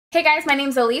Hey guys, my name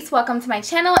is Allis. Welcome to my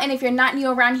channel, and if you're not new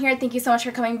around here, thank you so much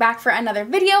for coming back for another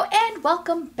video, and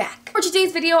welcome back. For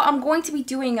today's video, I'm going to be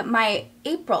doing my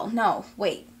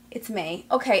it's May.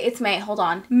 Okay, it's May. Hold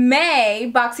on. May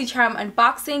Boxycharm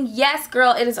unboxing. Yes,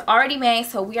 girl, it is already May,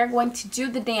 so we are going to do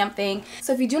the damn thing.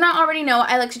 So if you do not already know,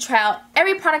 I like to try out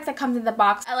every product that comes in the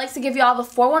box. I like to give you all the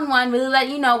 411, really let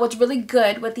you know what's really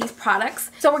good with these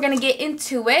products. So we're going to get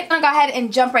into it. I'm going to go ahead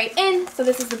and jump right in. So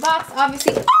this is the box,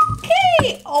 obviously.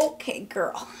 Okay,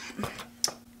 girl.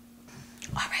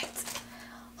 All right.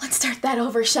 Let's start that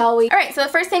over, shall we? All right, so the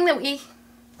first thing that we...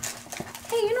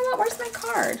 Hey, you know what? Where's my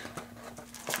card?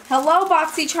 Hello,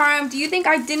 Boxycharm. Do you think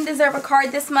I didn't deserve a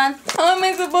card this month? How am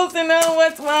I supposed to know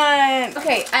what's what?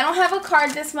 Okay, I don't have a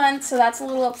card this month, so that's a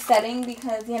little upsetting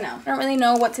because, you know, I don't really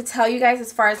know what to tell you guys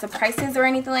as far as the prices or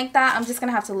anything like that. I'm just going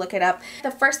to have to look it up.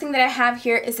 The first thing that I have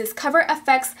here is this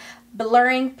CoverFX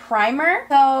blurring primer.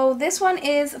 So this one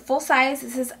is full size.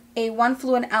 This is a 1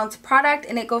 fluid ounce product,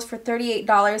 and it goes for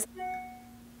 $38.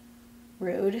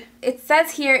 Rude. It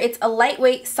says here it's a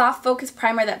lightweight, soft focus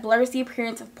primer that blurs the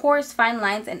appearance of pores, fine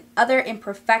lines, and other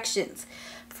imperfections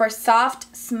for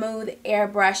soft, smooth,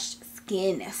 airbrushed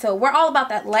skin. So we're all about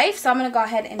that life, so I'm going to go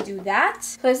ahead and do that.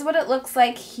 So this is what it looks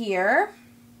like here.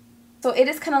 So it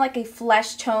is kind of like a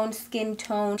flesh tone, skin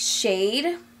tone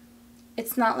shade.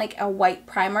 It's not like a white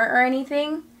primer or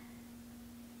anything.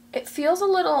 It feels a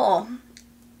little...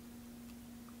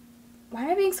 Why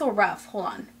am I being so rough? Hold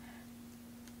on.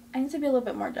 I need to be a little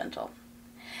bit more gentle.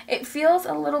 It feels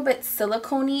a little bit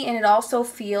silicone-y, and it also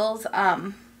feels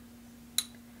a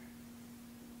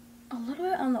little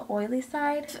bit on the oily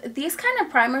side. These kind of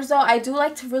primers though, I do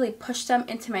like to really push them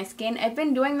into my skin. I've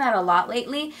been doing that a lot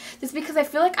lately just because I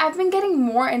feel like I've been getting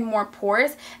more and more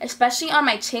pores, especially on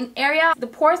my chin area. The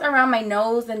pores around my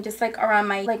nose and just like around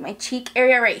my my cheek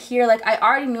area right here, like I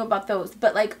already knew about those,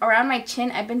 but like around my chin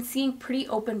I've been seeing pretty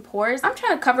open pores. I'm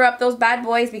trying to cover up those bad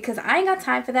boys because I ain't got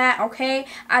time for that, okay?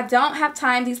 I don't have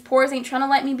time. These pores ain't trying to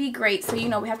let me be great, so you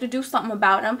know we have to do something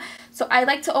about them. So I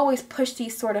like to always push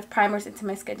these sort of primers into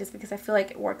my skin just because I feel like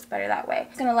it works better that way.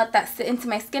 I'm gonna let that sit into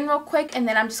my skin real quick, and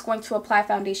then I'm just going to apply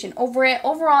foundation over it.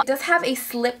 Overall, it does have a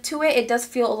slip to it. It does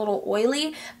feel a little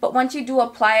oily, but once you do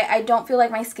apply it, I don't feel like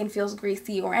my skin feels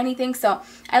greasy or anything, so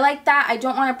I like that. I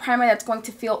don't want a primer that's going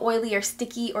to feel oily or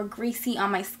sticky or greasy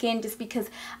on my skin just because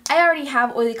I already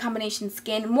have oily combination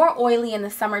skin, more oily in the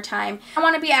summertime. I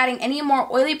want to be adding any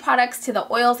more oily products to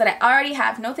the oils that I already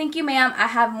have. No thank you, ma'am. I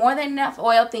have more than enough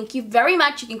oil. Thank you very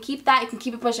much. You can keep that. You can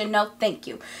keep it pushing. No thank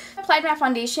you. I applied my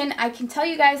foundation. I can tell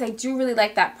you guys I do really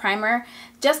like that primer.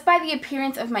 Just by the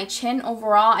appearance of my chin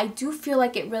overall, I do feel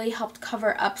like it really helped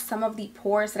cover up some of the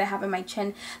pores that I have in my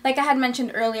chin. Like I had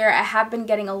mentioned earlier, I have been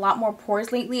getting a lot more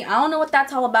pores lately. I don't know what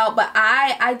that's all about, but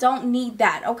I don't need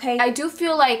that, okay? I do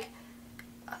feel like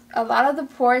a lot of the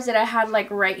pores that I had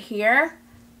like right here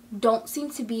don't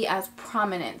seem to be as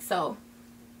prominent, so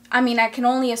I mean, I can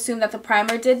only assume that the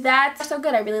primer did that. So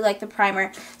good, I really like the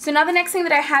primer. So now the next thing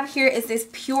that I have here is this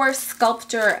PUR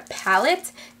Sculptor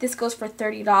Palette. This goes for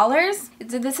 $30.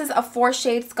 This is a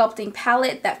 4-shade sculpting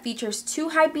palette that features 2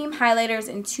 high beam highlighters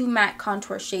and 2 matte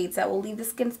contour shades that will leave the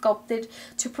skin sculpted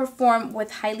to perform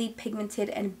with highly pigmented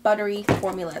and buttery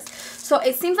formulas. So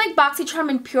it seems like Boxycharm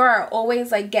and PUR are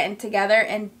always like getting together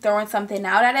and throwing something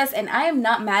out at us, and I am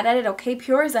not mad at it, okay?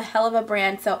 PUR is a hell of a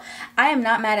brand, so I am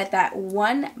not mad at that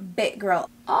one bit, girl.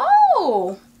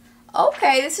 Oh,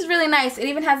 okay, this is really nice. It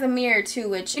even has a mirror too,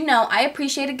 which, you know, I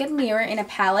appreciate a good mirror in a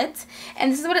palette.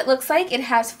 And this is what it looks like. It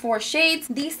has 4 shades.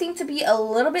 These seem to be a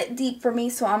little bit deep for me,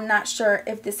 so I'm not sure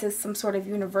if this is some sort of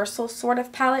universal sort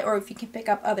of palette or if you can pick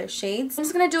up other shades. I'm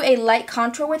just going to do a light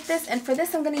contour with this, and for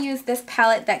this I'm going to use this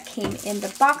palette that came in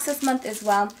the box this month as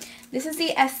well. This is the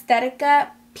Aesthetica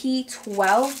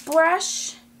P12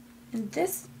 brush. And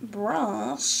this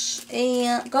brush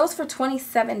goes for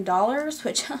 $27,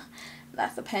 which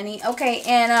that's a penny. Okay,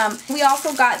 and we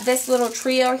also got this little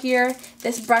trio here,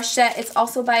 this brush set. It's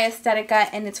also by Aesthetica,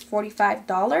 and it's $45.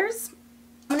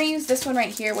 I'm going to use this one right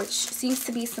here, which seems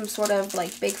to be some sort of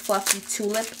like big fluffy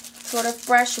tulip sort of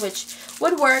brush, which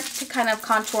would work to kind of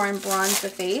contour and bronze the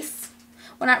face.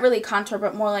 Well, not really contour,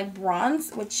 but more like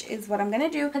bronze, which is what I'm going to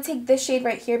do. I'm going to take this shade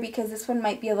right here because this one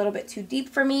might be a little bit too deep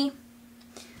for me.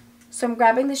 So I'm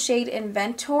grabbing the shade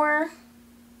Inventor.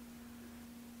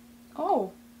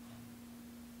 Oh.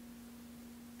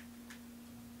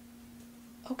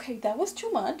 Okay, that was too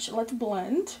much. Let's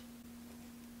blend.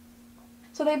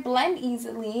 So they blend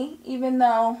easily, even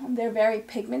though they're very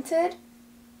pigmented.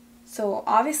 So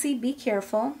obviously be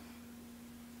careful.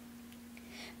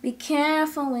 Be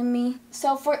careful with me.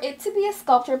 So for it to be a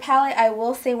sculptor palette, I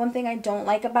will say one thing I don't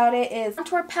like about it is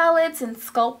contour palettes and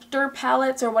sculptor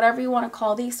palettes, or whatever you want to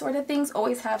call these sort of things,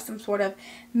 always have some sort of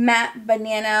matte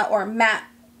banana or matte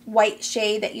white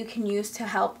shade that you can use to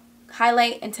help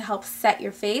highlight and to help set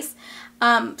your face.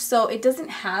 So it doesn't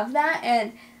have that,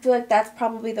 and I feel like that's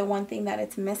probably the one thing that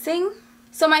it's missing.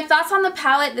 So my thoughts on the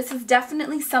palette, this is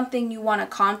definitely something you want to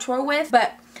contour with,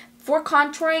 but for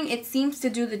contouring, it seems to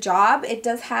do the job. It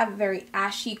does have very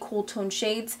ashy, cool tone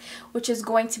shades, which is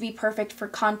going to be perfect for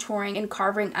contouring and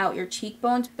carving out your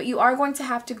cheekbones. But you are going to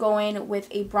have to go in with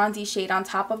a bronzy shade on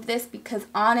top of this, because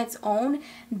on its own,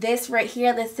 this right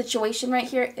here, this situation right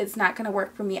here, is not going to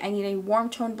work for me. I need a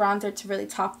warm tone bronzer to really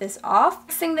top this off.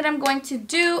 Next thing that I'm going to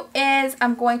do is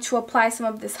I'm going to apply some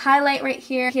of this highlight right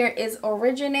here. Here is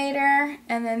Originator,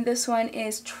 and then this one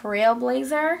is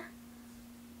Trailblazer.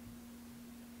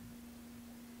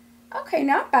 Okay,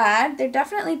 not bad. They're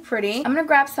definitely pretty. I'm going to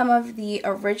grab some of the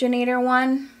Originator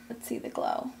one. Let's see the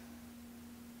glow.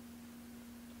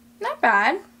 Not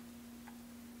bad.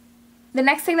 The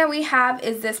next thing that we have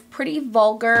is this pretty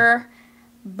Vulgar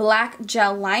black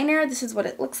gel liner. This is what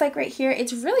it looks like right here.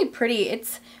 It's really pretty.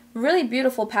 It's really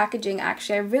beautiful packaging,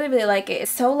 actually. I really like it.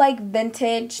 It's so like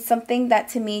vintage, something that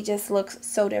to me just looks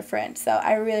so different. So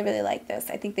I really like this.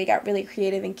 I think they got really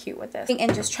creative and cute with this.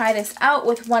 And just try this out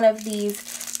with one of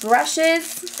these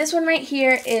brushes. This one right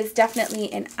here is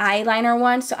definitely an eyeliner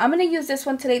one. So I'm going to use this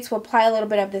one today to apply a little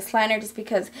bit of this liner, just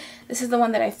because this is the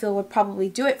one that I feel would probably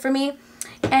do it for me.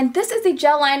 And this is a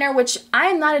gel liner, which I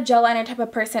am not a gel liner type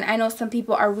of person. I know some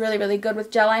people are really good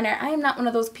with gel liner. I am not one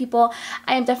of those people.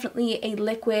 I am definitely a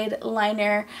liquid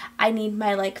liner. I need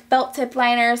my like felt tip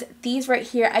liners. These right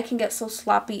here, I can get so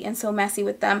sloppy and so messy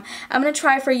with them. I'm going to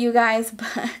try for you guys,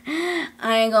 but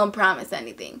I ain't going to promise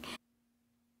anything.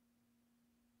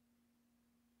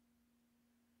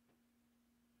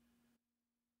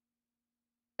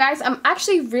 Guys, I'm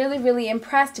actually really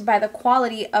impressed by the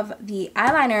quality of the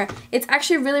eyeliner. It's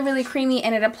actually really creamy,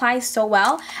 and it applies so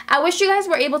well. I wish you guys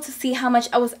were able to see how much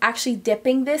I was actually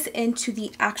dipping this into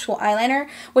the actual eyeliner,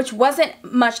 which wasn't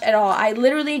much at all. I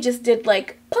literally just did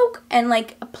like poke and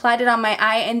like applied it on my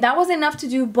eye, and that was enough to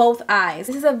do both eyes.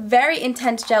 This is a very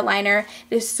intense gel liner.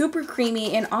 It is super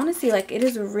creamy, and honestly, like, it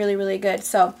is really good.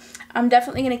 So I'm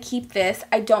definitely going to keep this.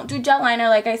 I don't do gel liner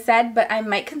like I said, but I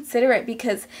might consider it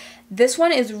because this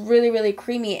one is really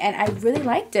creamy, and I really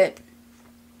liked it.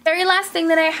 Very last thing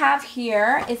that I have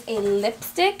here is a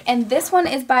lipstick, and this one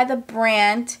is by the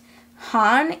brand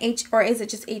Han, or is it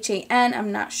just H-A-N?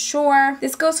 I'm not sure.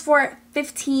 This goes for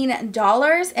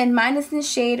 $15, and mine is in the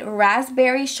shade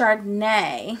Raspberry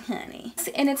Chardonnay, honey.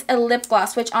 And it's a lip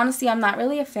gloss, which honestly I'm not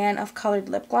really a fan of colored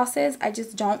lip glosses. I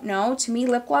just don't know. To me,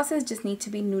 lip glosses just need to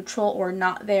be neutral or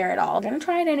not there at all. I'm gonna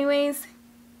try it anyways.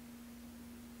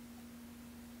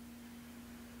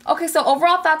 Okay, so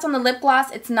overall thoughts on the lip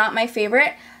gloss, it's not my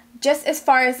favorite. Just as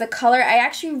far as the color, I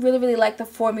actually really like the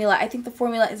formula. I think the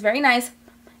formula is very nice.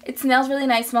 It smells really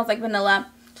nice, smells like vanilla.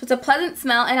 So it's a pleasant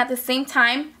smell, and at the same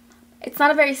time, it's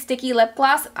not a very sticky lip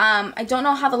gloss. I don't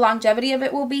know how the longevity of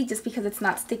it will be, just because it's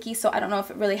not sticky, so I don't know if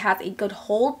it really has a good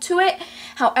hold to it.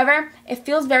 However, it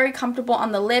feels very comfortable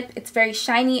on the lip. It's very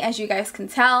shiny, as you guys can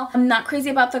tell. I'm not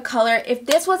crazy about the color. If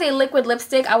this was a liquid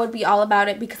lipstick, I would be all about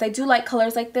it, because I do like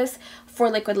colors like this for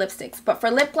liquid lipsticks. But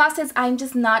for lip glosses, I'm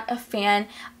just not a fan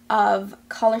of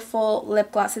colorful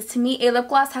lip glosses. To me, a lip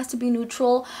gloss has to be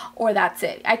neutral, or that's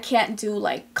it. I can't do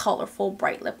like colorful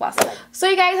bright lip glosses. So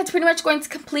you guys, that's pretty much going to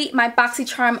complete my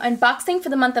Boxycharm unboxing for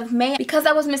the month of May. Because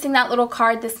I was missing that little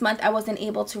card this month, I wasn't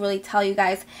able to really tell you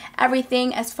guys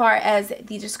everything as far as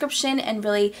the description and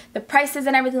really the prices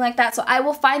and everything like that. So I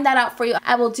will find that out for you.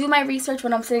 I will do my research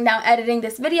when I'm sitting down editing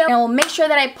this video, and I will make sure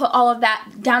that I put all of that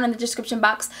down in the description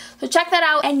box. So check that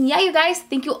out. And yeah, you guys,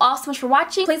 thank you all so much for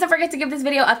watching. Please don't forget to give this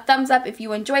video a thumbs up if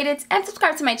you enjoyed it, and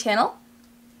subscribe to my channel.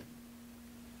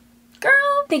 Girl,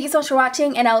 thank you so much for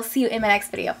watching, and I will see you in my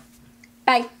next video.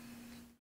 Bye.